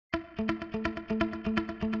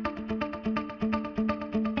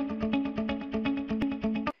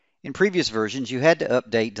In previous versions, you had to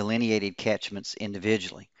update delineated catchments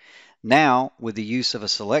individually. Now, with the use of a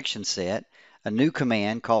selection set, a new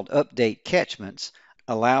command called update catchments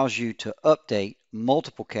allows you to update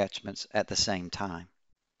multiple catchments at the same time.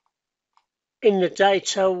 In the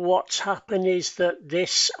data, what's happened is that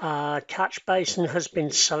this catch basin has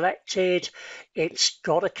been selected. It's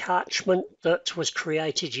got a catchment that was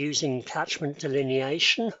created using catchment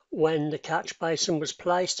delineation when the catch basin was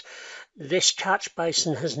placed. This catch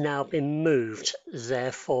basin has now been moved.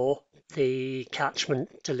 Therefore, the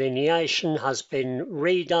catchment delineation has been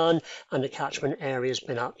redone and the catchment area has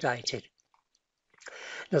been updated.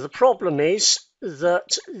 Now the problem is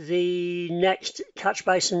that the next catch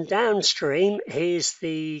basin downstream is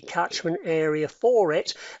the catchment area for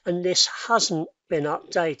it, and this hasn't been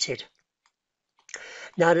updated.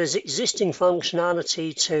 Now there's existing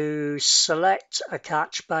functionality to select a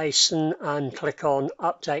catch basin and click on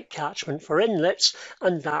Update Catchment for inlets,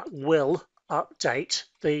 and that will update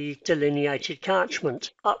the delineated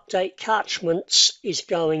catchment. Update catchments is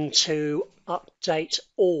going to update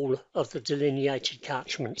all of the delineated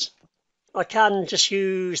catchments. I can just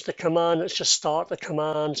use the command, let's just start the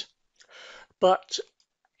command, but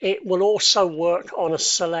it will also work on a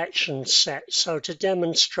selection set. So to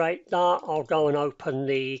demonstrate that, I'll go and open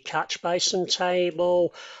the catch basin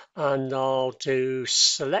table and I'll do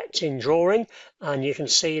select in drawing, and you can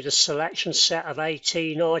see the selection set of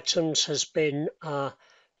 18 items has been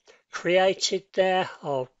created there.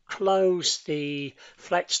 I'll close the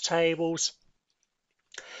flex tables.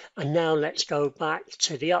 And now let's go back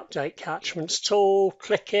to the update catchments tool,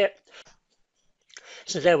 click it.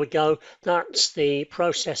 So there we go, that's the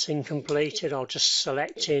processing completed. I'll just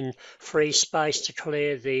select in free space to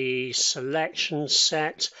clear the selection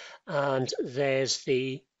set, and there's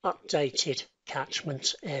the updated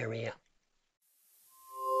catchment area.